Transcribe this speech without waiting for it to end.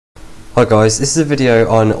Hi guys, this is a video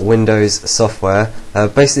on Windows software.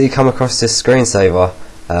 Basically come across this screensaver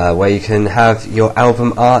where you can have your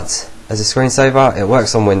album art as a screensaver. It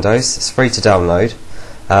works on Windows, it's free to download.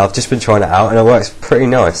 I've just been trying it out and it works pretty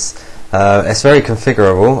nice. It's very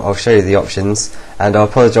configurable. I'll show you the options, and I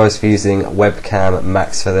apologise for using webcam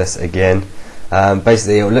max for this again.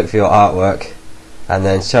 Basically it will look for your artwork and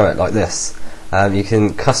then show it like this. You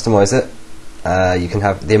can customise it. You can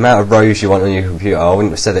have the amount of rows you want on your computer. I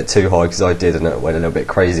wouldn't have set it too high because I did and it went a little bit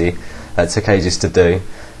crazy. It took ages to do.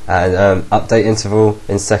 And update interval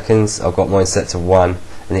in seconds, I've got mine set to 1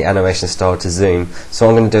 and the animation style to zoom. So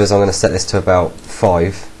what I'm going to do is I'm going to set this to about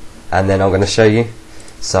 5 and then I'm going to show you.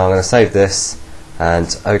 So I'm going to save this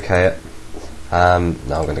and OK it. Now I'm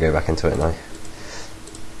going to go back into it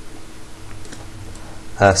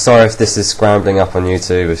now. Sorry if this is scrambling up on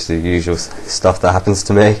YouTube, it's the usual stuff that happens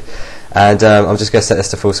to me. And I'm just going to set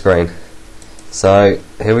this to full screen. So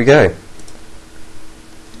here we go.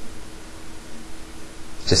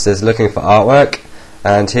 Just as looking for artwork,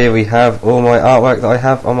 and here we have all my artwork that I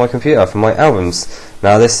have on my computer for my albums.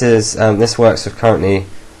 Now this is this works with currently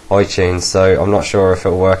iTunes, so I'm not sure if it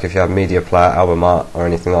will work if you have media player, album art or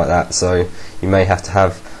anything like that, so you may have to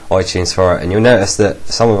have iTunes for it. And you'll notice that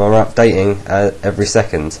some of them are updating every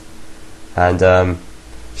second and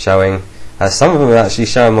showing. Some of them are actually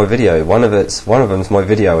showing my video. One of them's my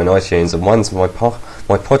video in iTunes, and one's my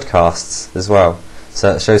podcasts as well.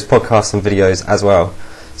 So it shows podcasts and videos as well.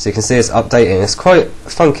 So you can see it's updating. It's quite a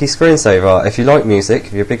funky screensaver. If you like music,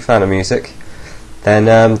 if you're a big fan of music,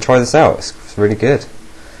 then try this out. It's really good.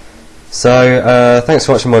 So thanks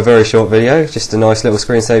for watching my very short video. Just a nice little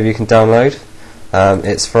screensaver you can download.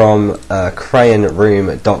 It's from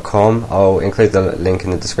crayonroom.com. I'll include the link in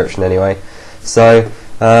the description anyway. So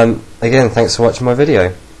again, thanks for watching my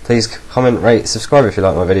video. Please comment, rate, subscribe if you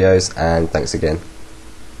like my videos, and thanks again.